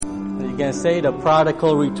You can say the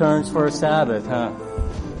prodigal returns for a Sabbath, huh?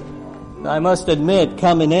 I must admit,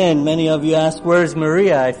 coming in, many of you asked, where's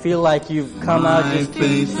Maria? I feel like you've come out just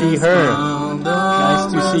to see her.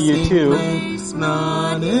 Nice to see you too. She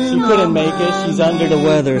couldn't make it. She's under the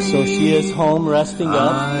weather, so she is home resting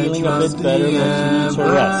up, feeling a bit better, but she needs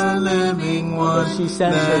her rest. But she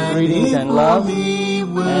sends her greetings and love,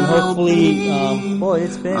 and hopefully,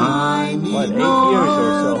 it's been, 8 years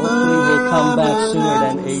or so. Hopefully we'll come back sooner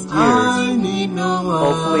than 8 years.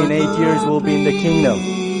 Hopefully in 8 years we'll be in the kingdom.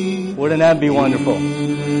 Wouldn't that be wonderful?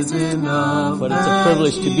 But it's a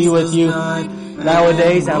privilege to be with you.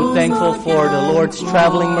 Nowadays, I'm thankful for the Lord's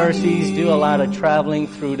traveling mercies. Do a lot of traveling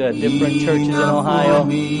through the different churches in Ohio.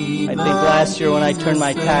 I think last year when I turned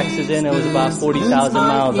my taxes in, it was about 40,000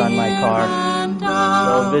 miles on my car.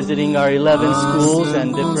 So visiting our 11 schools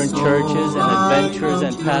and different churches and adventures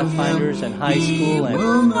and pathfinders and high school and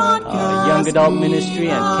young adult ministry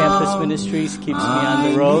and campus ministries keeps me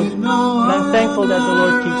on the road. And I'm thankful that the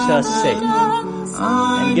Lord keeps us safe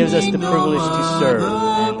and gives us the privilege to serve.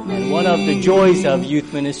 And one of the joys of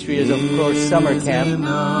youth ministry is, of course, summer camp.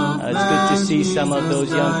 It's good to see some of those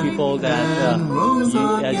young people that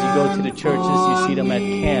as you go to the churches, you see them at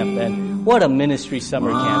camp. And what a ministry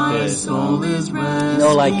summer camp is.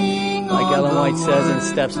 Like Ellen White says in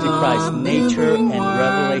Steps to Christ, nature and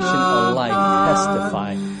revelation alike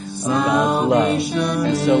testify of God's love.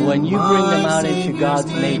 And so when you bring them out into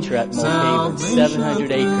God's nature at Mohaven,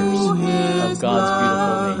 700 acres of God's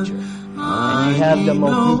beautiful nature, and you have the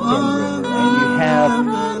Mohican River, and you have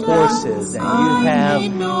horses, and you have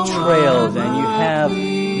trails, and you have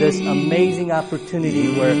this amazing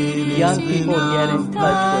opportunity where young people get in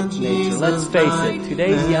touch with nature. Let's face it,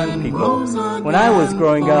 today's young people, when I was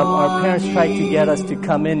growing up, our parents tried to get us to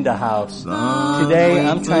come in the house. Today,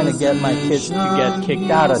 I'm trying to get my kids to get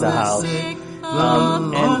kicked out of the house.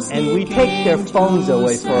 And we take their phones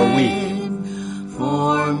away for a week.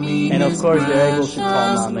 And of course, they're able to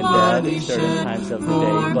call mom and dad at certain times of the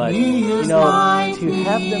day. But, to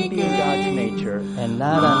have them be in God's nature and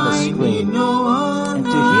not on the screen, and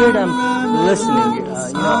to hear them listening,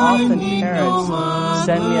 often parents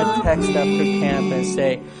send me a text after camp and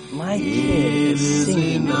say, my kid is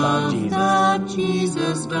singing about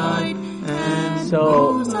Jesus.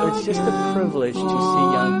 So it's just a privilege to see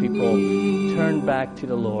young people turn back to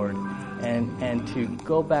the Lord and to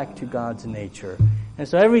go back to God's nature. And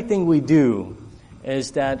so everything we do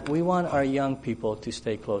is that we want our young people to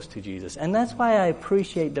stay close to Jesus. And that's why I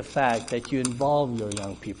appreciate the fact that you involve your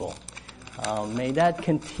young people. May that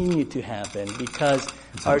continue to happen, because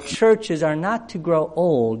our churches are not to grow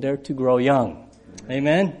old, they're to grow young.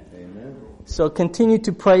 Amen? Amen. So continue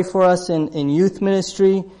to pray for us in youth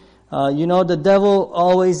ministry. The devil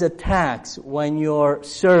always attacks when you're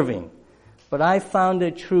serving. But I found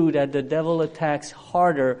it true that the devil attacks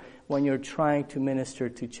harder when you're trying to minister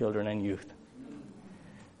to children and youth.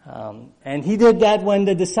 And he did that when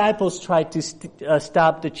the disciples tried to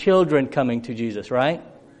stop the children coming to Jesus, right?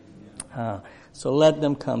 So let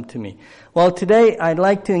them come to me. Well, today I'd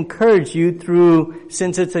like to encourage you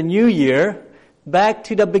since it's a new year, back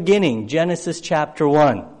to the beginning, Genesis chapter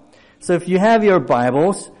 1. So if you have your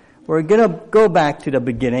Bibles, we're going to go back to the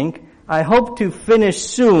beginning. I hope to finish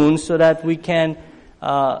soon so that we can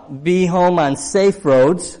be home on safe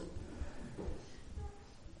roads.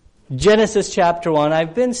 Genesis chapter 1.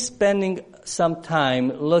 I've been spending some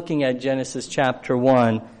time looking at Genesis chapter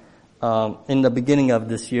 1 in the beginning of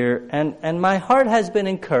this year, and my heart has been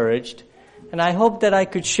encouraged, and I hope that I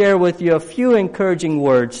could share with you a few encouraging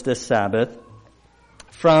words this Sabbath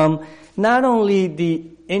from not only the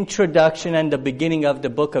introduction and the beginning of the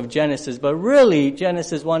book of Genesis, but really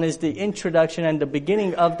Genesis 1 is the introduction and the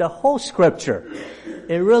beginning of the whole Scripture.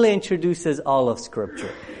 It really introduces all of Scripture.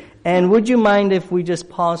 And would you mind if we just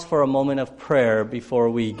pause for a moment of prayer before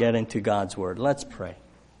we get into God's Word? Let's pray.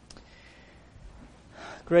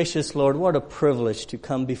 Gracious Lord, what a privilege to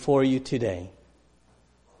come before you today,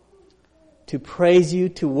 to praise you,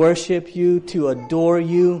 to worship you, to adore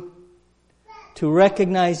you, to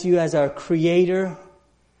recognize you as our Creator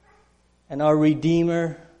and our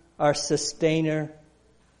Redeemer, our Sustainer,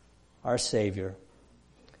 our Savior.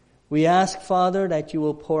 We ask, Father, that you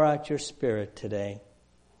will pour out your Spirit today,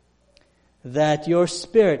 that your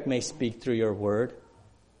Spirit may speak through your word,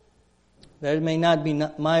 that it may not be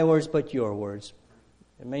my words but your words.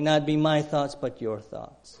 It may not be my thoughts but your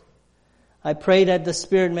thoughts. I pray that the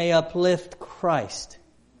Spirit may uplift Christ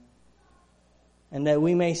and that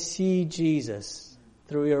we may see Jesus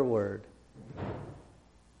through your word.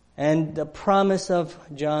 And the promise of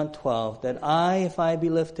John 12, that if I be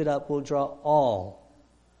lifted up, will draw all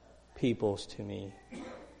peoples to me.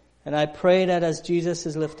 And I pray that as Jesus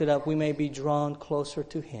is lifted up, we may be drawn closer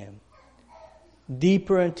to Him,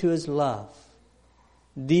 deeper into His love,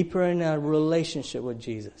 deeper in our relationship with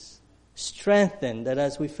Jesus. Strengthened that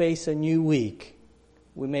as we face a new week,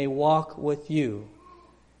 we may walk with You,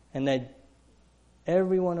 and that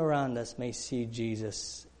everyone around us may see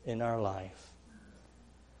Jesus in our life.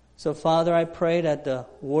 So, Father, I pray that the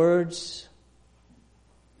words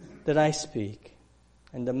that I speak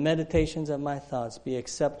and the meditations of my thoughts be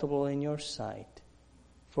acceptable in Your sight.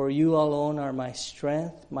 For You alone are my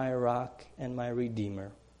strength, my rock, and my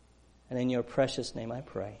Redeemer. And in Your precious name I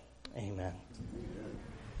pray. Amen.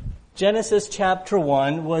 Genesis chapter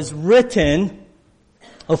 1 was written,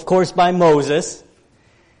 of course, by Moses,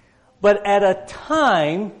 but at a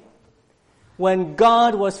time when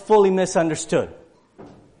God was fully misunderstood.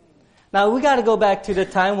 Now, we got to go back to the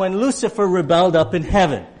time when Lucifer rebelled up in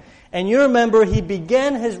heaven. And you remember he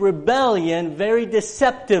began his rebellion very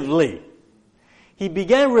deceptively. He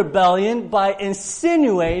began rebellion by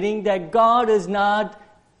insinuating that God is not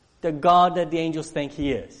the God that the angels think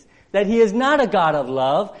He is. That He is not a God of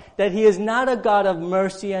love, that He is not a God of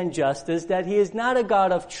mercy and justice, that He is not a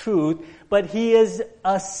God of truth, but He is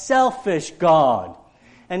a selfish God.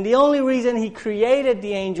 And the only reason He created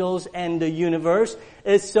the angels and the universe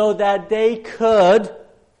is so that they could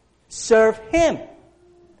serve Him.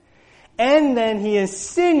 And then He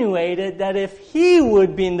insinuated that if He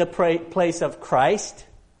would be in the place of Christ,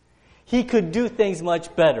 He could do things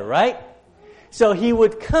much better, right? So He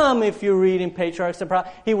would come, if you read in Patriarchs and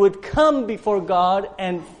Prophets, He would come before God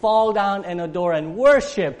and fall down and adore and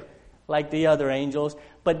worship like the other angels.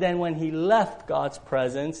 But then when He left God's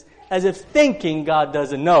presence, as if thinking God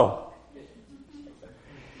doesn't know,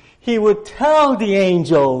 He would tell the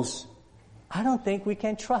angels, I don't think we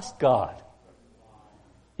can trust God.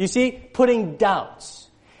 You see, putting doubts.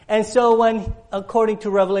 And so when, according to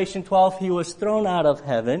Revelation 12, He was thrown out of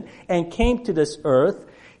heaven and came to this earth,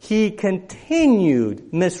 He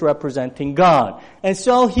continued misrepresenting God. And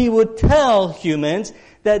so He would tell humans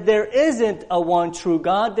that there isn't a one true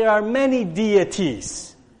God, there are many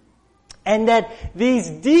deities. And that these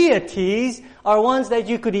deities are ones that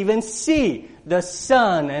you could even see, the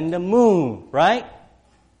sun and the moon, right?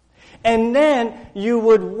 And then you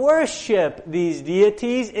would worship these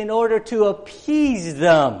deities in order to appease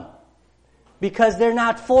them, because they're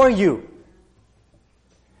not for you.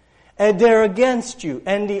 And they're against you.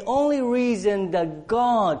 And the only reason that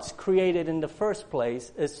gods created in the first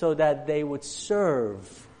place is so that they would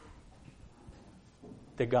serve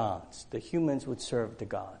the gods. The humans would serve the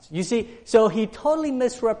gods. You see, so He totally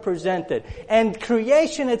misrepresented. And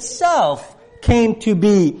creation itself came to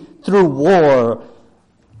be through war.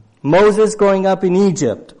 Moses, growing up in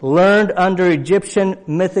Egypt, learned under Egyptian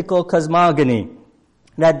mythical cosmogony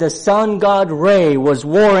that the sun god Re was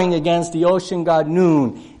warring against the ocean god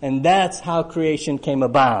Nun, and that's how creation came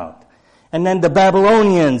about. And then the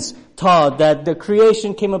Babylonians taught that the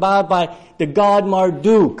creation came about by the god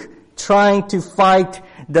Marduk trying to fight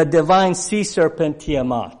the divine sea serpent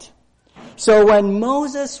Tiamat. So when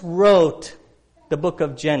Moses wrote the book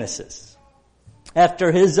of Genesis,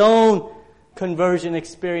 after his own conversion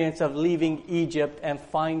experience of leaving Egypt and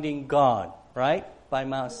finding God, right, by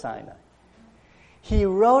Mount Sinai, he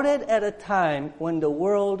wrote it at a time when the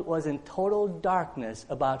world was in total darkness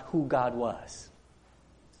about who God was.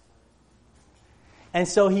 And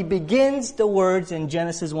so he begins the words in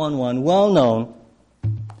Genesis 1:1, well known,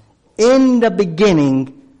 in the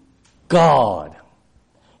beginning, God.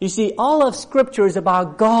 You see, all of Scripture is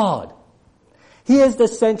about God. He is the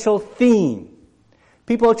central theme.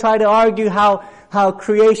 People try to argue how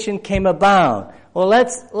creation came about. Well,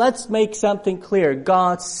 let's make something clear.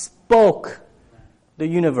 God spoke the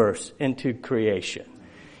universe into creation.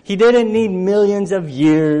 He didn't need millions of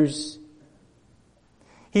years.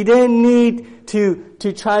 He didn't need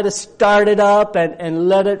to try to start it up and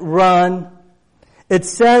let it run. It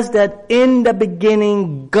says that in the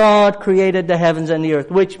beginning God created the heavens and the earth,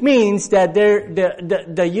 which means that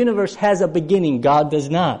the universe has a beginning. God does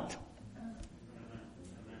not.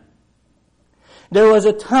 There was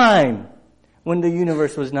a time when the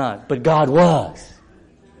universe was not, but God was.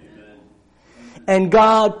 And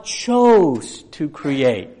God chose to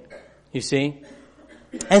create, you see.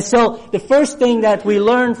 And so the first thing that we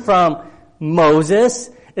learn from Moses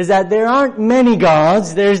is that there aren't many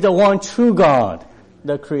gods. There's the one true God,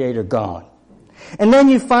 the Creator God. And then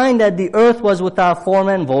you find that the earth was without form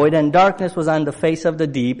and void, and darkness was on the face of the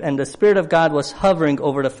deep, and the Spirit of God was hovering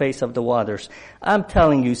over the face of the waters. I'm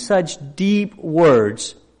telling you, such deep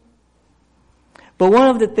words. But one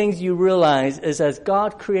of the things you realize is as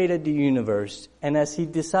God created the universe, and as He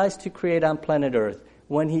decides to create on planet Earth,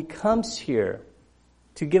 when he comes here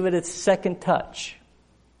to give it its second touch,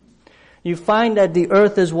 you find that the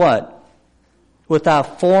earth is what?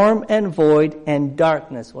 Without form and void, and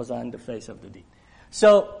darkness was on the face of the deep.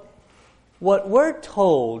 So, what we're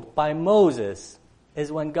told by Moses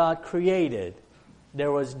is when God created,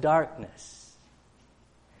 there was darkness.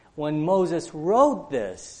 When Moses wrote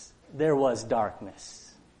this, there was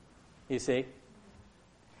darkness. You see?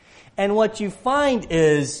 And what you find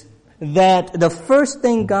is that the first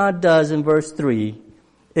thing God does in verse 3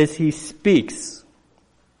 is he speaks.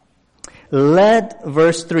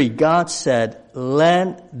 Verse 3, God said,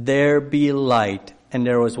 "Let there be light." And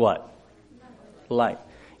there was what? Light.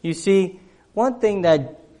 You see, one thing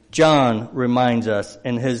that John reminds us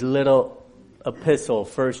in his little epistle,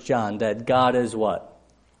 1 John, that God is what?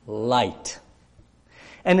 Light.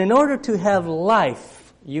 And in order to have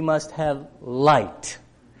life, you must have light.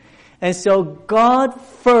 And so God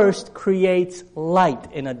first creates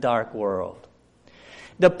light in a dark world.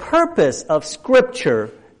 The purpose of Scripture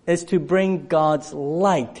is to bring God's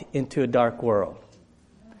light into a dark world.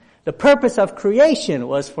 The purpose of creation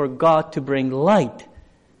was for God to bring light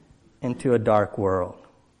into a dark world.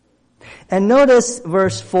 And notice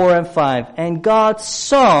verse 4 and 5. And God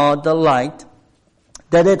saw the light,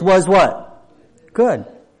 that it was what? Good.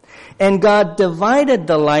 And God divided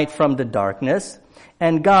the light from the darkness,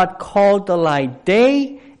 and God called the light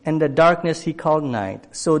day, and the darkness he called night.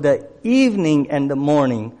 So the evening and the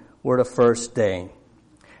morning were the first day.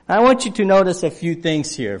 I want you to notice a few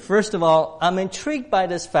things here. First of all, I'm intrigued by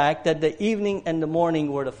this fact that the evening and the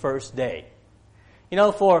morning were the first day. You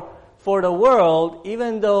know, for the world,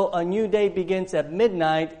 even though a new day begins at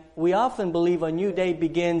midnight, we often believe a new day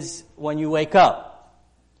begins when you wake up.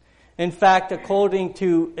 In fact, according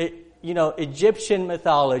to, Egyptian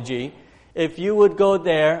mythology, if you would go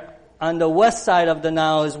there, on the west side of the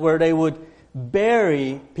Nile is where they would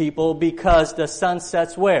bury people because the sun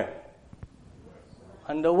sets where?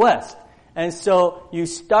 On the west. And so you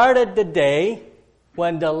started the day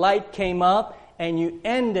when the light came up, and you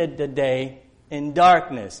ended the day in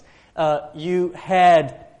darkness. You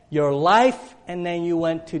had your life, and then you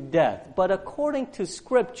went to death. But according to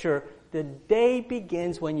Scripture, the day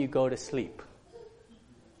begins when you go to sleep.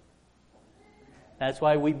 That's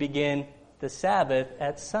why we begin the Sabbath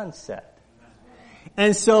at sunset.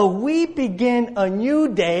 And so we begin a new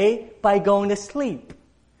day by going to sleep,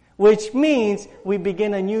 which means we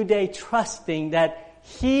begin a new day trusting that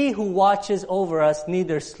He who watches over us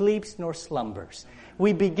neither sleeps nor slumbers.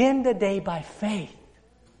 We begin the day by faith.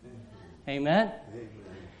 Amen?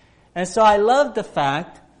 And so I love the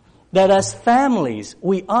fact that as families,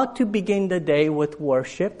 we ought to begin the day with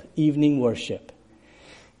worship, evening worship,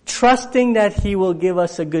 trusting that He will give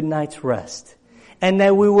us a good night's rest, and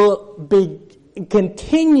that we will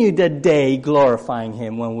continue the day glorifying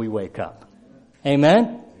Him when we wake up.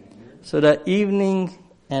 Amen? So the evening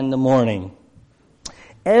and the morning.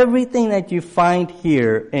 Everything that you find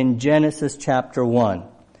here in Genesis chapter 1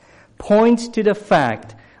 points to the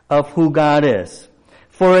fact of who God is.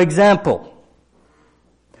 For example,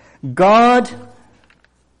 God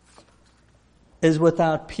is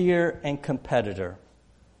without peer and competitor.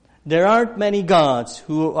 There aren't many gods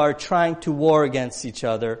who are trying to war against each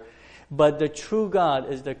other, but the true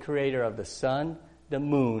God is the creator of the sun, the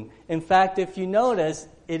moon. In fact, if you notice,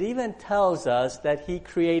 it even tells us that He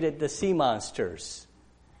created the sea monsters.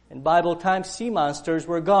 In Bible times, sea monsters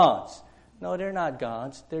were gods. No, they're not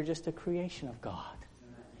gods. They're just a creation of God.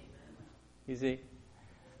 You see?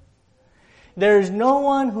 There's no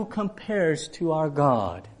one who compares to our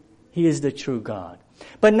God. He is the true God.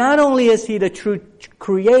 But not only is He the true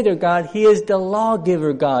creator God, He is the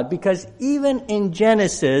lawgiver God. Because even in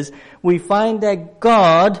Genesis, we find that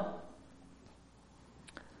God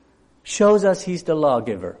shows us He's the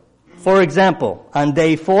lawgiver. For example, on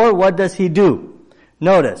day 4, what does He do?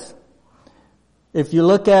 Notice, if you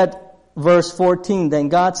look at verse 14, then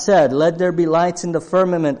God said, "Let there be lights in the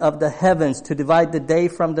firmament of the heavens to divide the day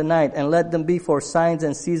from the night, and let them be for signs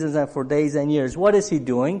and seasons and for days and years." What is He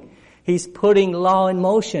doing? He's putting law in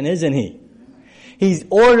motion, isn't He? He's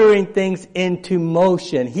ordering things into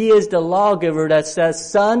motion. He is the lawgiver that says,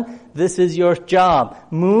 "Sun, this is your job.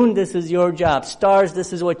 Moon, this is your job. Stars,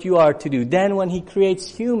 this is what you are to do." Then when He creates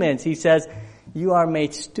humans, He says, "You are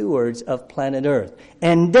made stewards of planet Earth."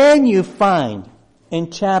 And then you find in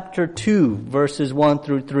chapter 2, verses 1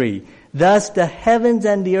 through 3, "Thus the heavens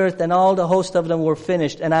and the earth and all the host of them were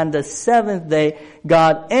finished. And on the seventh day,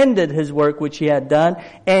 God ended His work which He had done,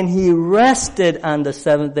 and He rested on the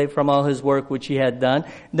seventh day from all His work which He had done.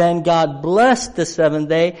 Then God blessed the seventh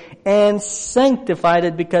day and sanctified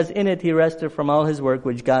it, because in it He rested from all His work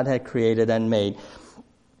which God had created and made."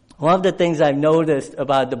 One of the things I've noticed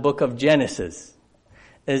about the book of Genesis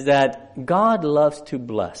is that God loves to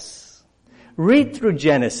bless. Read through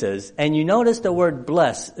Genesis and you notice the word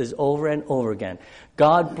bless is over and over again.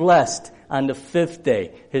 God blessed on the 5th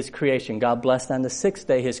day His creation. God blessed on the 6th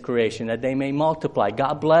day His creation that they may multiply.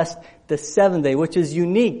 God blessed the 7th day, which is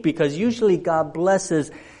unique because usually God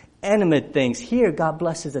blesses animate things. Here God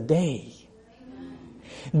blesses a day.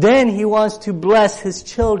 Then He wants to bless His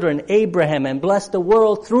children, Abraham, and bless the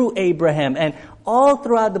world through Abraham. And all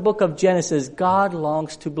throughout the book of Genesis, God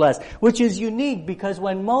longs to bless, which is unique because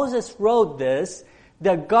when Moses wrote this,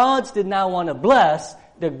 the gods did not want to bless,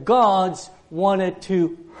 the gods wanted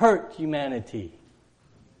to hurt humanity.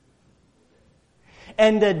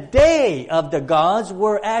 And the day of the gods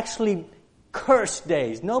were actually cursed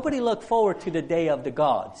days. Nobody looked forward to the day of the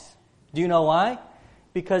gods. Do you know why?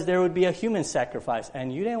 Because there would be a human sacrifice,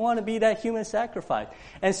 and you didn't want to be that human sacrifice.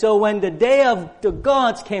 And so when the day of the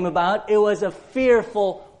gods came about, it was a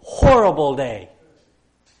fearful, horrible day.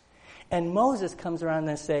 And Moses comes around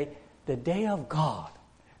and says, the day of God,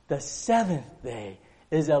 the 7th day,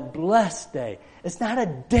 is a blessed day. It's not a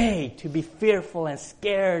day to be fearful and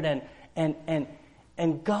scared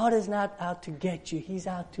and God is not out to get you. He's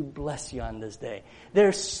out to bless you on this day.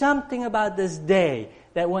 There's something about this day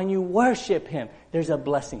that when you worship Him, there's a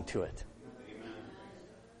blessing to it. Amen.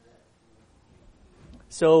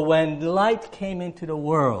 So when light came into the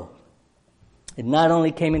world, it not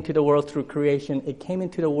only came into the world through creation, it came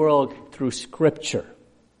into the world through Scripture.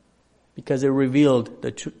 Because it revealed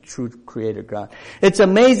the true Creator God. It's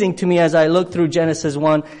amazing to me as I look through Genesis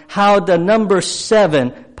 1 how the number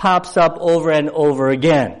 7 pops up over and over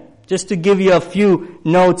again. Just to give you a few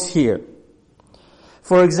notes here.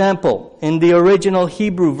 For example, in the original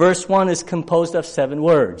Hebrew, verse 1 is composed of 7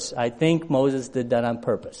 words. I think Moses did that on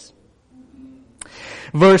purpose.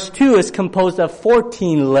 Verse 2 is composed of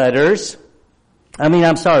 14 letters.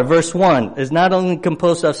 Verse 1 is not only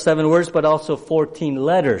composed of 7 words, but also 14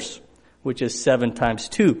 letters, which is 7 times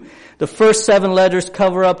 2. The first 7 letters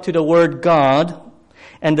cover up to the word God,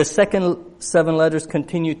 and the second 7 letters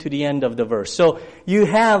continue to the end of the verse. So you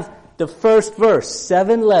have the first verse,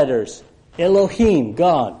 7 letters, Elohim,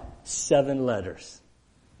 God, 7 letters.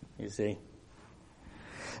 You see?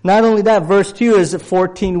 Not only that, verse 2 is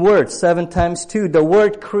 14 words, 7 times 2. The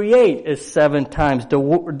word create is 7 times.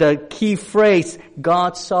 The key phrase,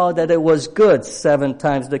 God saw that it was good, 7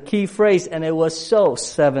 times. The key phrase, and it was so,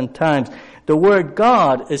 7 times. The word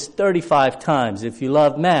God is 35 times. If you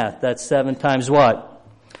love math, that's 7 times what?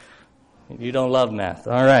 You don't love math.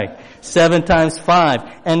 All right. 7 times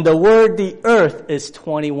 5. And the word the earth is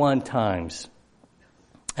 21 times.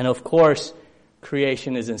 And of course,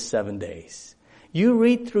 creation is in 7 days. You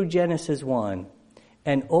read through Genesis 1,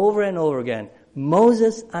 and over again,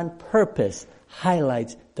 Moses on purpose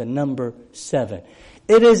highlights the number 7.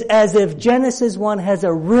 It is as if Genesis 1 has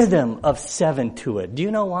a rhythm of 7 to it. Do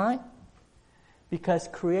you know why? Because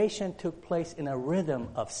creation took place in a rhythm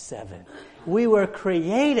of 7. We were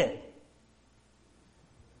created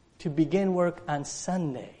to begin work on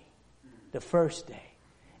Sunday, the first day,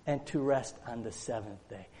 and to rest on the 7th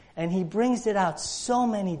day. And He brings it out so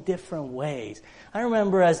many different ways. I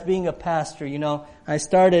remember as being a pastor, I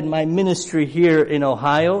started my ministry here in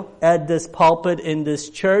Ohio at this pulpit in this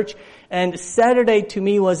church. And Saturday to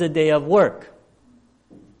me was a day of work.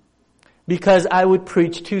 Because I would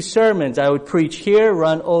preach 2 sermons. I would preach here,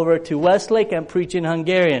 run over to Westlake, and preach in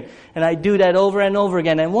Hungarian. And I do that over and over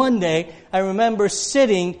again. And one day, I remember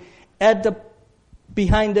sitting at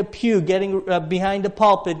behind the pew, behind the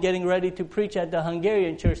pulpit, getting ready to preach at the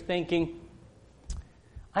Hungarian church, thinking,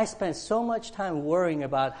 I spent so much time worrying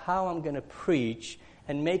about how I'm going to preach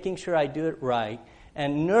and making sure I do it right,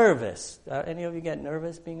 and nervous. Any of you get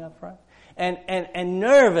nervous being up front? And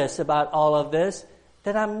nervous about all of this,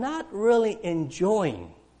 that I'm not really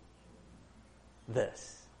enjoying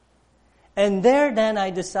this. And then I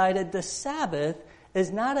decided the Sabbath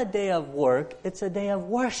is not a day of work, it's a day of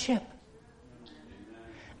worship.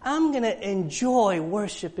 I'm going to enjoy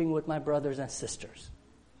worshiping with my brothers and sisters.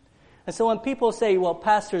 And so when people say, well,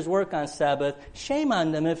 pastors work on Sabbath, shame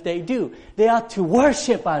on them if they do. They ought to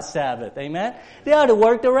worship on Sabbath, amen? They ought to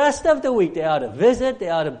work the rest of the week. They ought to visit. They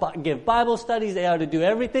ought to give Bible studies. They ought to do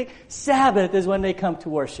everything. Sabbath is when they come to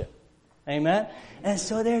worship, amen? And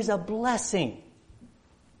so there's a blessing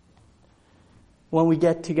when we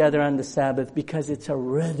get together on the Sabbath because it's a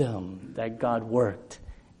rhythm that God worked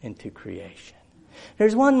into creation.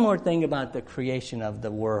 There's one more thing about the creation of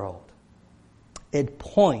the world. It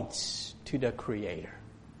points to the Creator.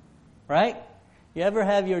 Right? You ever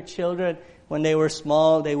have your children when they were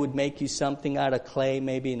small, they would make you something out of clay,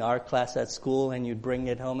 maybe in art class at school, and you'd bring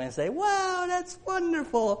it home and say, wow, that's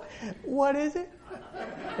wonderful. What is it?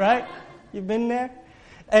 Right? You've been there?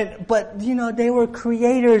 But they were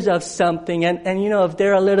creators of something, and if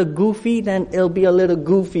they're a little goofy, then it'll be a little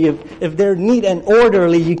goofy. If they're neat and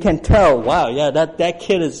orderly, you can tell, wow, yeah, that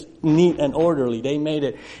kid is neat and orderly. They made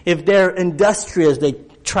it. If they're industrious, they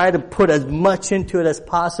try to put as much into it as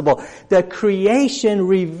possible. The creation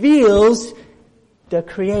reveals the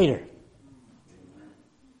Creator.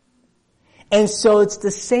 And so it's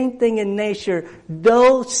the same thing in nature.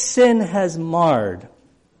 Though sin has marred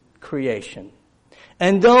creation,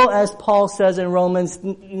 and though, as Paul says in Romans,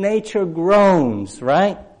 nature groans,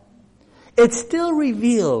 right? It still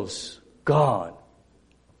reveals God.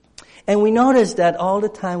 And we notice that all the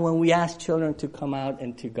time when we ask children to come out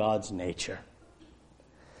into God's nature.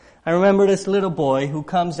 I remember this little boy who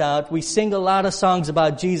comes out. We sing a lot of songs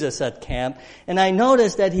about Jesus at camp. And I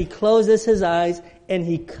notice that he closes his eyes and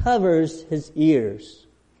he covers his ears.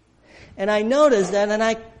 And I notice that, and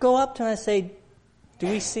I go up to him and I say, do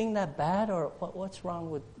we sing that bad, or what's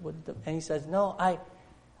wrong with the... And he says, no, I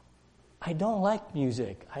don't like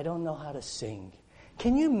music. I don't know how to sing.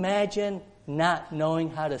 Can you imagine not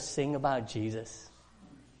knowing how to sing about Jesus?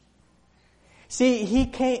 See,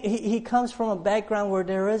 he comes from a background where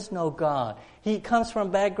there is no God. He comes from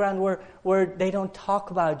a background where they don't talk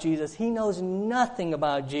about Jesus. He knows nothing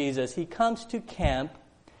about Jesus. He comes to camp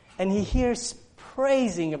and he hears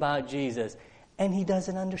praising about Jesus, and he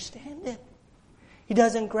doesn't understand it. He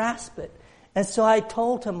doesn't grasp it. And so I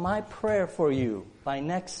told him, my prayer for you by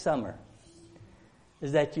next summer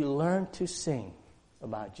is that you learn to sing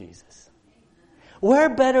about Jesus. Where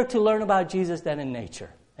better to learn about Jesus than in nature?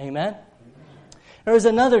 Amen? There was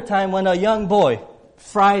another time when a young boy,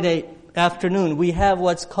 Friday afternoon, we have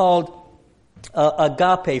what's called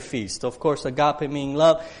agape feast. Of course, agape meaning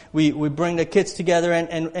love. We bring the kids together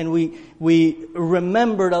and we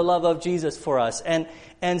remember the love of Jesus for us.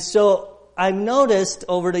 And so I've noticed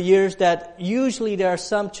over the years that usually there are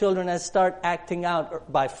some children that start acting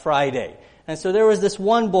out by Friday. And so there was this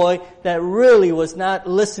one boy that really was not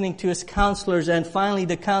listening to his counselors, and finally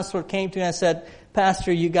the counselor came to him and said,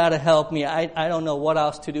 Pastor, you gotta help me. I don't know what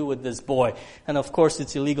else to do with this boy. And of course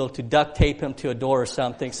it's illegal to duct tape him to a door or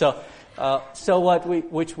something.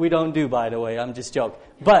 Which we don't do, by the way, I'm just joking.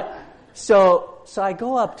 But, so I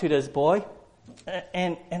go up to this boy,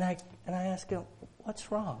 and I ask him,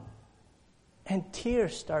 what's wrong? And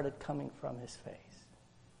tears started coming from his face.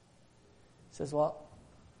 He says, well,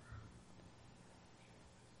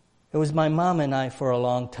 it was my mom and I for a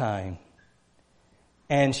long time.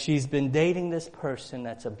 And she's been dating this person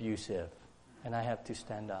that's abusive. And I have to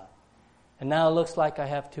stand up. And now it looks like I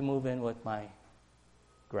have to move in with my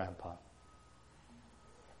grandpa.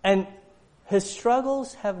 And his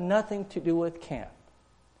struggles have nothing to do with camp.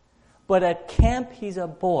 But at camp, he's a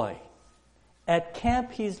boy. At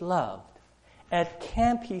camp, he's loved. At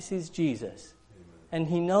camp, he sees Jesus. And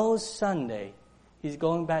he knows Sunday he's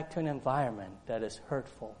going back to an environment that is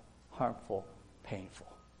hurtful, harmful, painful.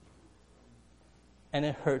 And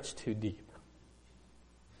it hurts too deep.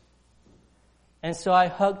 And so I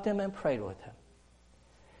hugged him and prayed with him.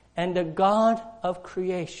 And the God of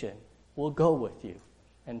creation will go with you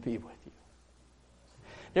and be with you.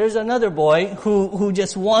 There's another boy who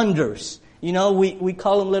just wanders. We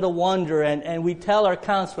call him Little Wanderer, and we tell our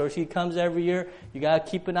counselors, he comes every year, you gotta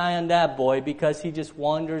keep an eye on that boy because he just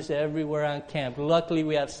wanders everywhere on camp. Luckily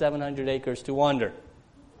we have 700 acres to wander.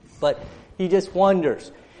 But he just wanders.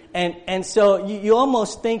 And so you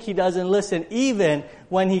almost think he doesn't listen. Even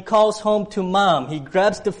when he calls home to mom, he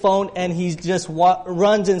grabs the phone and he just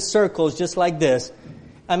runs in circles just like this.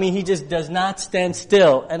 I mean, he just does not stand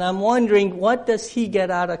still. And I'm wondering, what does he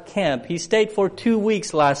get out of camp? He stayed for 2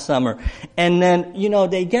 weeks last summer. And then,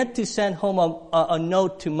 they get to send home a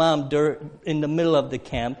note to mom in the middle of the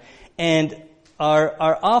camp. And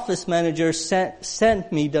our office manager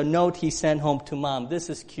sent me the note he sent home to mom. This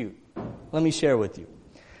is cute. Let me share with you.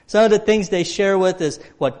 Some of the things they share with is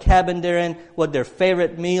what cabin they're in, what their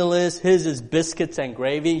favorite meal is. His is biscuits and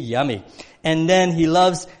gravy. Yummy. And then he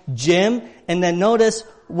loves gym. And then notice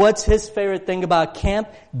what's his favorite thing about camp?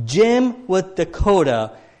 Jim with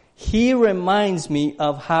Dakota. He reminds me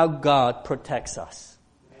of how God protects us.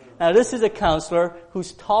 Now this is a counselor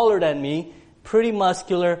who's taller than me, pretty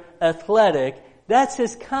muscular, athletic. That's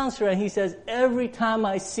his counselor, and he says, every time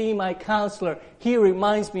I see my counselor, he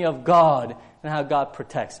reminds me of God and how God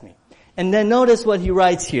protects me. And then notice what he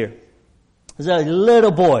writes here. There's a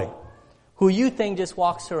little boy who you think just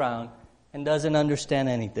walks around and doesn't understand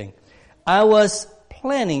anything. I was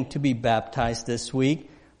planning to be baptized this week,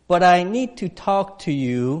 but I need to talk to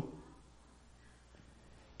you.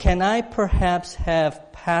 Can I perhaps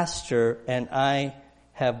have pastor and I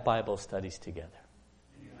have Bible studies together?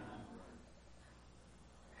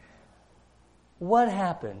 What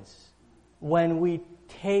happens when we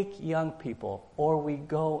take young people or we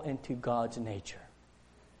go into God's nature?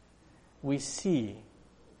 We see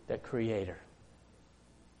the Creator.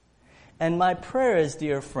 And my prayer is,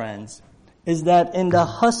 dear friends, is that in the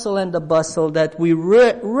hustle and the bustle that we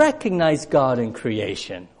recognize God in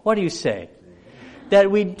creation. What do you say? That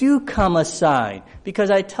we do come aside. Because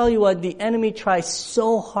I tell you what, the enemy tries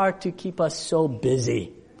so hard to keep us so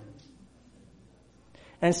busy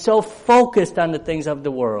and so focused on the things of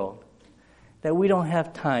the world that we don't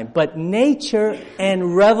have time. But nature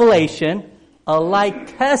and revelation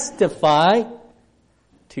alike testify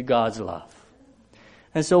to God's love.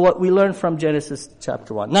 And so what we learn from Genesis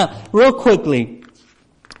chapter 1. Now, real quickly,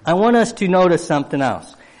 I want us to notice something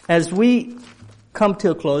else. As we come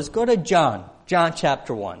to a close, go to John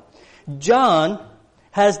chapter 1. John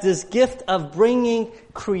has this gift of bringing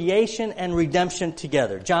creation and redemption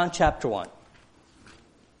together. John chapter 1.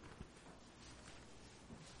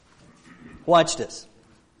 Watch this.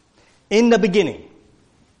 In the beginning.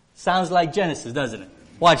 Sounds like Genesis, doesn't it?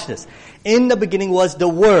 Watch this. In the beginning was the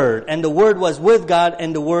Word, and the Word was with God,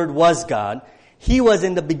 and the Word was God. He was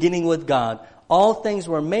in the beginning with God. All things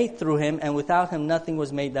were made through Him, and without Him nothing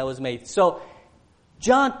was made that was made. So,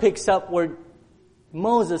 John picks up where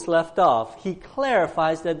Moses left off. He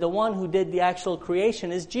clarifies that the one who did the actual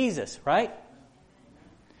creation is Jesus, right?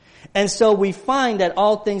 And so we find that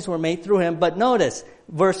all things were made through Him. But notice,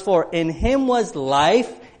 verse 4, in Him was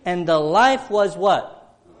life, and the life was what?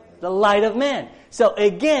 The light of man. So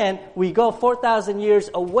again, we go 4,000 years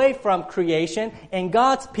away from creation, and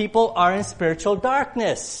God's people are in spiritual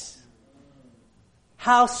darkness.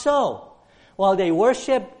 How so? Well, they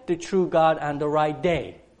worship the true God on the right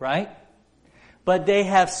day, right? But they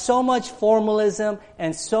have so much formalism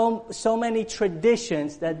and so many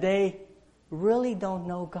traditions that they really don't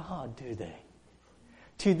know God, do they?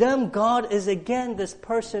 To them, God is again this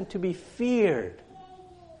person to be feared.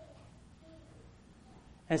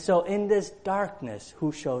 And so in this darkness,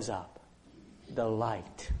 who shows up? The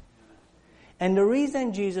light. And the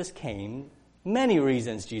reason Jesus came, many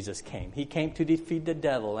reasons Jesus came. He came to defeat the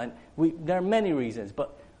devil. And there are many reasons.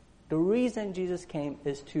 But the reason Jesus came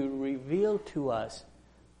is to reveal to us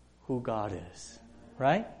who God is.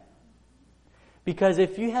 Right? Because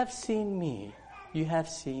if you have seen me, you have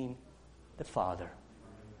seen the Father.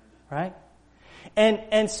 Right?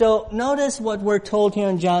 And so notice what we're told here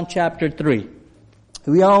in John chapter 3.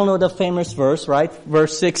 We all know the famous verse, right?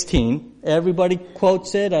 Verse 16. Everybody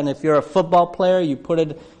quotes it, and if you're a football player, you put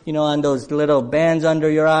it, on those little bands under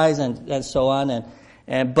your eyes and so on.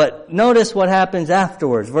 But notice what happens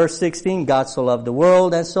afterwards. Verse 16, God so loved the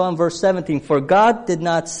world, and so on. Verse 17, for God did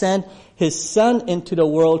not send His Son into the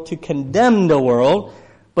world to condemn the world,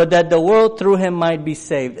 but that the world through Him might be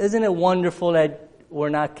saved. Isn't it wonderful that we're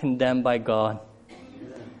not condemned by God?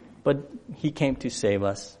 But He came to save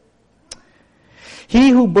us. He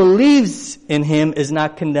who believes in Him is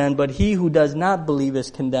not condemned, but he who does not believe is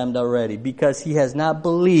condemned already, because he has not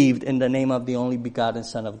believed in the name of the only begotten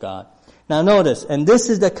Son of God. Now notice, and this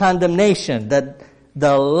is the condemnation, that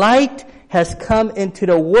the light has come into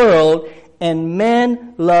the world, and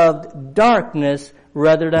men loved darkness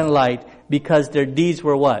rather than light, because their deeds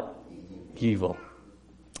were what? Evil.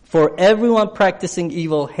 For everyone practicing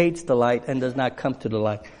evil hates the light and does not come to the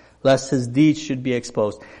light, lest his deeds should be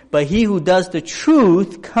exposed. But he who does the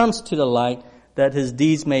truth comes to the light, that his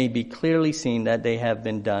deeds may be clearly seen that they have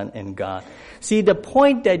been done in God. See, the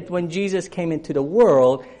point that when Jesus came into the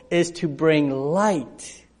world is to bring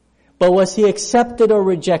light. But was He accepted or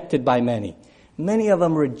rejected by many? Many of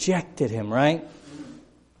them rejected Him, right?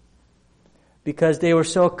 Because they were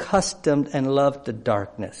so accustomed and loved the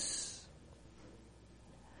darkness.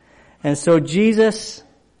 And so Jesus,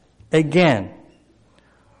 again,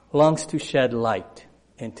 longs to shed light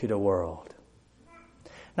into the world.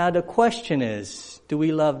 Now the question is, do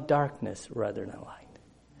we love darkness rather than light?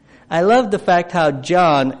 I love the fact how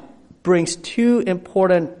John brings two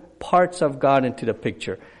important parts of God into the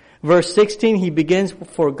picture. Verse 16, he begins,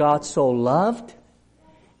 for God so loved,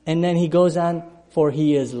 and then he goes on, for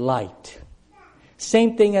He is light.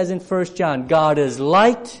 Same thing as in 1 John. God is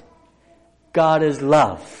light, God is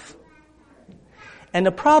love. And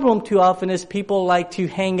the problem too often is people like to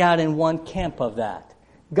hang out in one camp of that.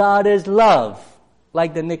 God is love,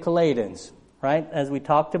 like the Nicolaitans, right? As we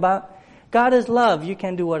talked about. God is love. You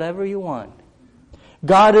can do whatever you want.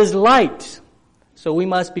 God is light. So we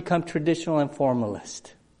must become traditional and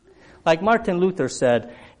formalist. Like Martin Luther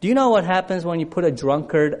said, Do you know what happens when you put a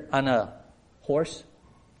drunkard on a horse?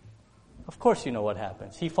 Of course you know what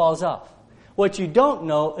happens. He falls off. What you don't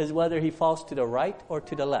know is whether he falls to the right or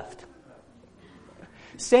to the left.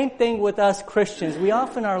 Same thing with us Christians. We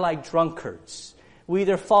often are like drunkards. We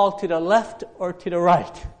either fall to the left or to the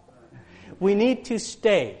right. We need to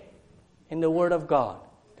stay in the Word of God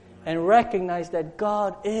and recognize that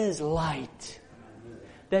God is light,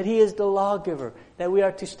 that He is the lawgiver, that we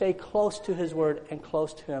are to stay close to His Word and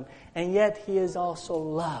close to Him. And yet He is also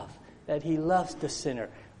love, that He loves the sinner,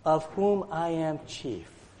 of whom I am chief.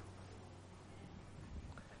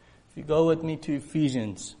 If you go with me to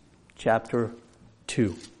Ephesians chapter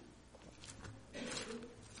 2.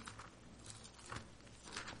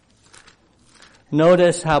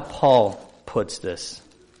 Notice how Paul puts this.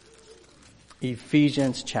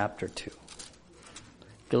 Ephesians chapter 2.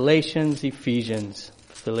 Galatians, Ephesians,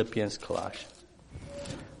 Philippians, Colossians.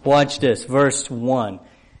 Watch this, verse 1.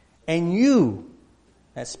 And you,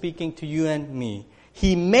 that's speaking to you and me,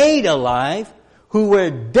 He made alive who were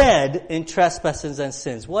dead in trespasses and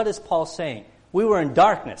sins. What is Paul saying? We were in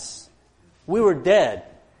darkness. We were dead.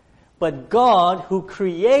 But God, who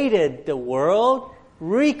created the world,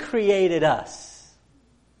 recreated us.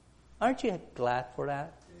 Aren't you glad for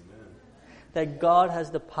that? Amen. That God has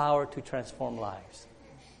the power to transform lives.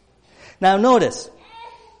 Now notice,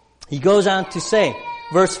 he goes on to say,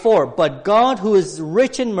 verse 4, but God, who is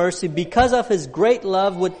rich in mercy, because of His great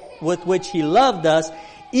love with which He loved us,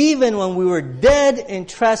 even when we were dead in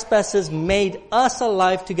trespasses, made us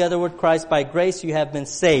alive together with Christ. By grace you have been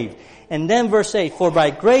saved. And then verse 8, for by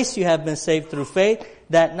grace you have been saved through faith,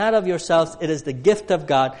 that not of yourselves, it is the gift of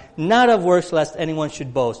God, not of works, lest anyone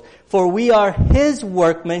should boast. For we are His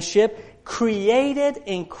workmanship, created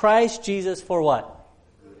in Christ Jesus for what?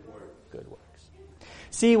 Good works.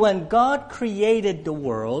 See, when God created the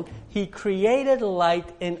world, He created light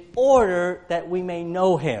in order that we may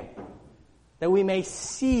know Him, that we may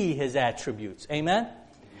see His attributes. Amen?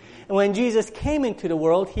 And when Jesus came into the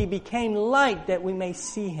world, He became light that we may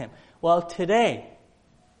see Him. Well, today,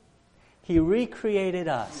 He recreated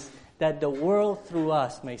us that the world through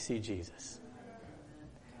us may see Jesus.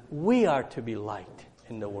 We are to be light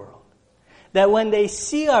in the world. That when they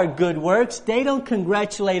see our good works, they don't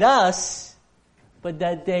congratulate us, but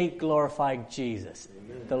that they glorify Jesus,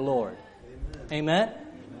 Amen. The Lord. Amen? Amen?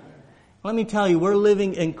 Let me tell you, we're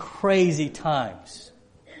living in crazy times.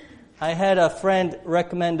 I had a friend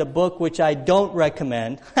recommend a book which I don't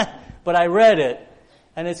recommend, but I read it,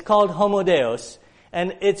 and it's called Homo Deus.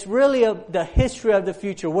 And it's really the history of the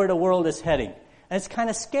future, where the world is heading. And it's kind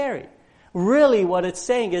of scary. Really what it's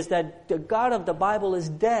saying is that the God of the Bible is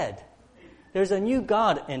dead. There's a new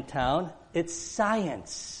God in town. It's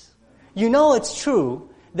science. You know it's true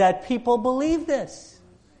that people believe this.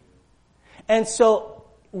 And so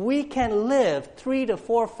we can live 300 to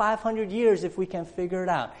 400, 500 years if we can figure it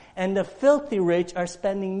out. And the filthy rich are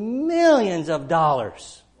spending millions of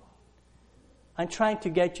dollars on trying to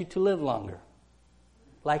get you to live longer.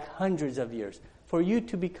 Like hundreds of years, for you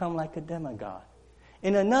to become like a demigod.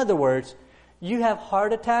 In other words, you have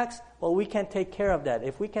heart attacks, well, we can take care of that.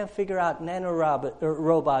 If we can figure out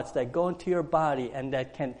robots that go into your body and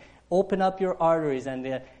that can open up your arteries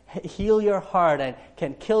and heal your heart and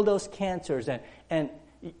can kill those cancers, and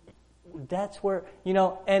that's where,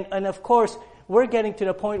 and of course, we're getting to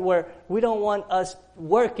the point where we don't want us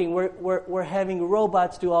working. We're having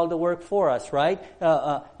robots do all the work for us, right?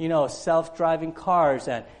 Self-driving cars,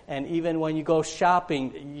 and even when you go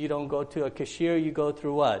shopping, you don't go to a cashier. You go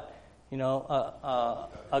through what?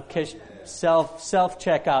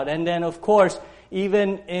 Self-checkout. And then, of course,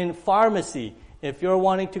 even in pharmacy, if you're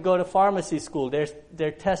wanting to go to pharmacy school,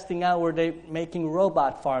 they're testing out where they're making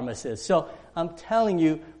robot pharmacists. So I'm telling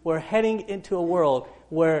you, we're heading into a world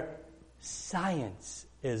where science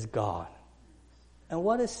is gone. And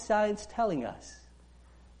what is science telling us?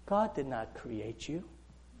 God did not create you.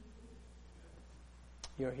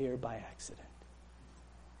 You're here by accident.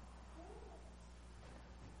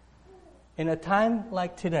 In a time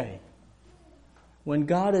like today, when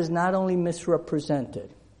God is not only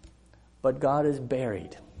misrepresented, but God is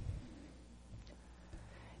buried,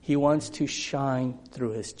 He wants to shine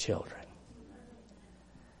through His children.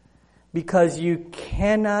 Because you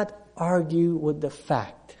cannot argue with the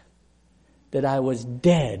fact that I was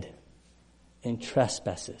dead in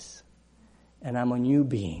trespasses and I'm a new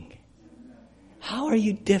being. How are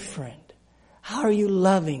you different? How are you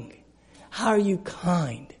loving? How are you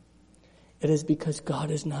kind? It is because God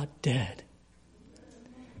is not dead.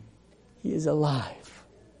 He is alive.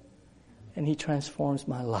 And He transforms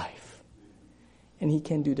my life. And He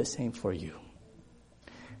can do the same for you.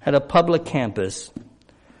 At a public campus,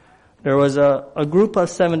 there was a group of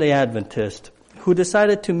Seventh-day Adventists who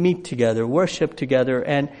decided to meet together, worship together,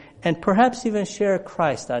 and perhaps even share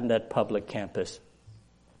Christ on that public campus.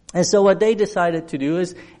 And so what they decided to do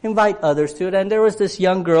is invite others to it. And there was this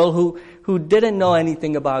young girl who didn't know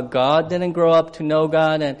anything about God, didn't grow up to know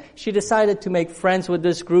God, and she decided to make friends with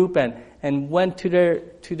this group and went to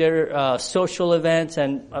their social events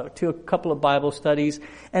and to a couple of Bible studies.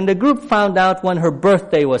 And the group found out when her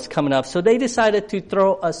birthday was coming up, so they decided to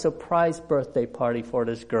throw a surprise birthday party for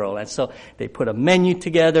this girl. And so they put a menu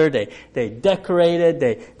together, they decorated,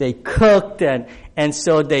 they cooked, and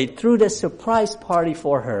so they threw this surprise party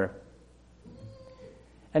for her.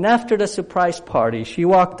 And after the surprise party, she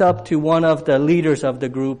walked up to one of the leaders of the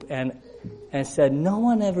group and said, "No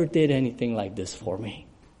one ever did anything like this for me.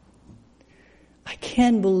 I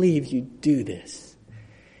can't believe you do this.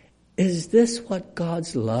 Is this what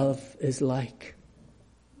God's love is like?"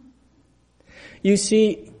 You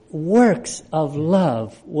see, works of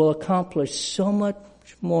love will accomplish so much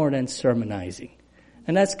more than sermonizing.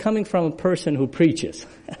 And that's coming from a person who preaches.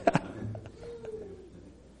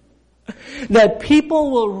 That people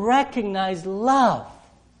will recognize love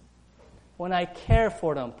when I care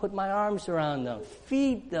for them, put my arms around them,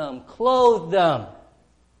 feed them, clothe them,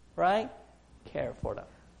 right? Care for them.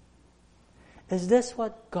 Is this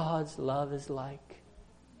what God's love is like?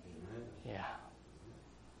 Yeah.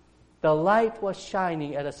 The light was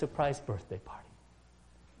shining at a surprise birthday party.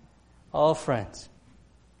 Oh, friends,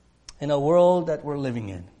 in a world that we're living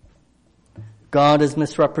in, God is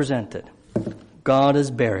misrepresented. God is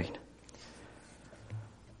buried.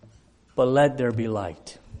 But let there be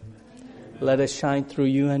light. Let it shine through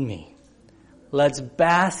you and me. Let's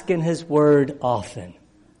bask in His Word often.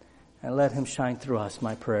 And let Him shine through us,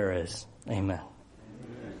 my prayer is. Amen.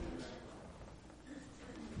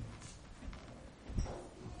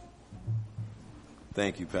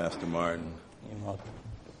 Thank you, Pastor Martin. You're welcome.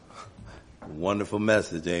 Wonderful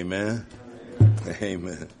message, amen?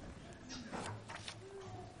 Amen.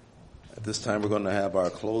 At this time, we're going to have our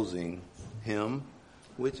closing hymn,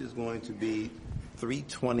 which is going to be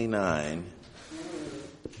 329.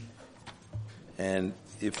 And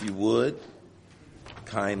if you would,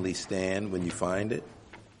 kindly stand when you find it.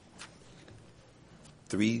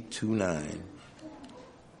 329.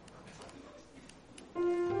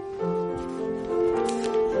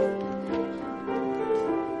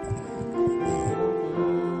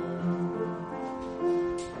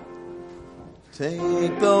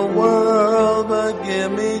 Take the world, but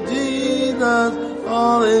give me Jesus.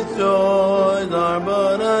 All its joys are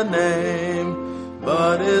but a name,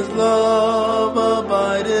 but His love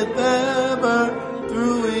abideth ever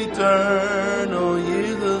through eternal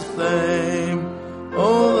years the same.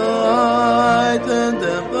 Oh, the height and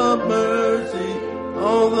depth of mercy,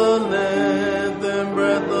 oh, the length and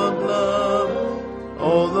breadth of love,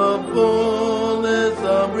 oh, the fullness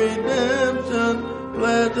of redemption,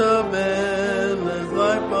 pledge of endless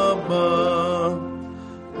life above.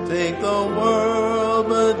 Take the world,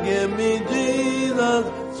 but give me Jesus,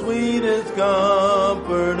 sweetest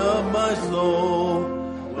comfort of my soul.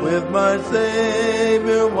 With my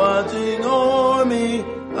Savior watching o'er me,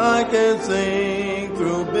 I can sing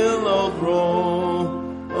through billows roll.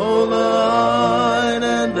 Oh, the height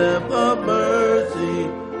and depth of mercy,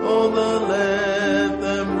 oh, the length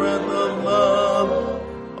and breadth of love,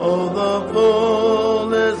 oh, the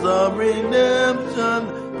fullness of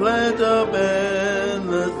redemption, pledge of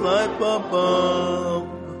endless life above.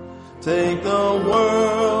 Take the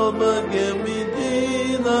world, but give me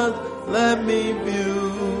Jesus, let me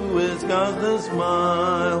view His constant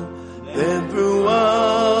smile. Then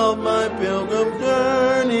throughout my pilgrim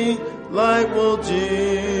journey, life will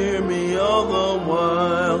cheer me all the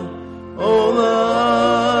while. Oh, the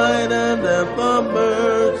height and depth of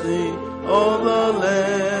mercy, oh, the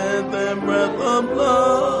length and breadth of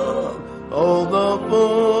love, oh, the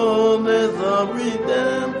fullness of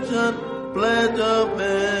redemption, pledge of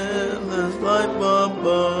endless life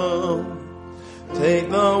above. Take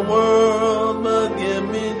the world, but give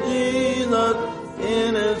me Jesus,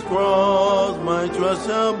 in His cross my trust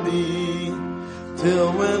shall be,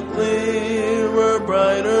 till with clearer,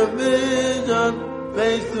 brighter vision,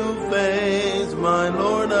 face to face my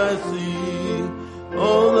Lord I see.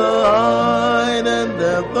 Oh, the height and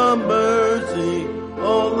depth of mercy,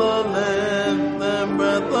 oh, the length and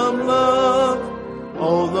breadth of love,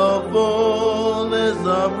 oh, the fullness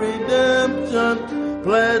of redemption,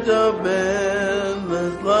 pledge of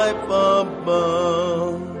endless life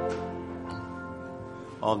above.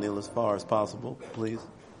 All kneel as far as possible, please.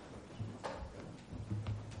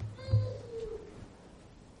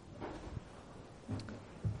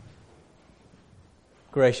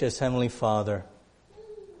 Gracious Heavenly Father,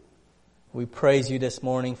 we praise you this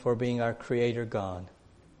morning for being our Creator God.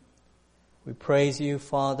 We praise you,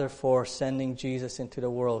 Father, for sending Jesus into the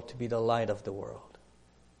world to be the light of the world.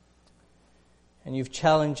 And you've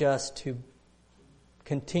challenged us to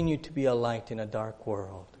continue to be a light in a dark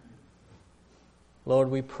world.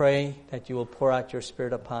 Lord, we pray that you will pour out your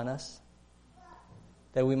Spirit upon us,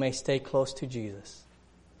 that we may stay close to Jesus,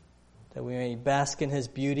 that we may bask in His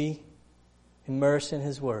beauty, immerse in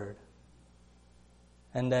His Word,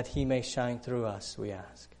 and that He may shine through us, we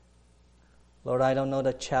ask. Lord, I don't know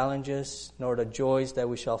the challenges nor the joys that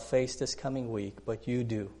we shall face this coming week, but you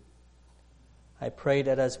do. I pray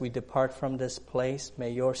that as we depart from this place,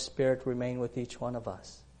 may your Spirit remain with each one of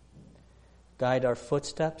us. Guide our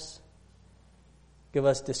footsteps. Give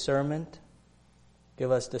us discernment.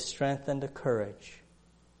 Give us the strength and the courage.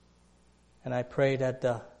 And I pray that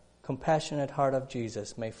the compassionate heart of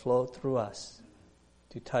Jesus may flow through us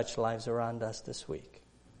to touch lives around us this week.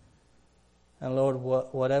 And Lord,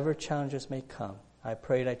 whatever challenges may come, I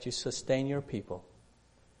pray that you sustain your people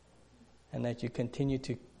and that you continue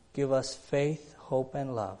to give us faith, hope,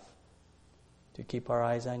 and love to keep our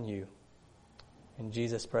eyes on you. In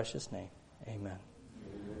Jesus' precious name, amen.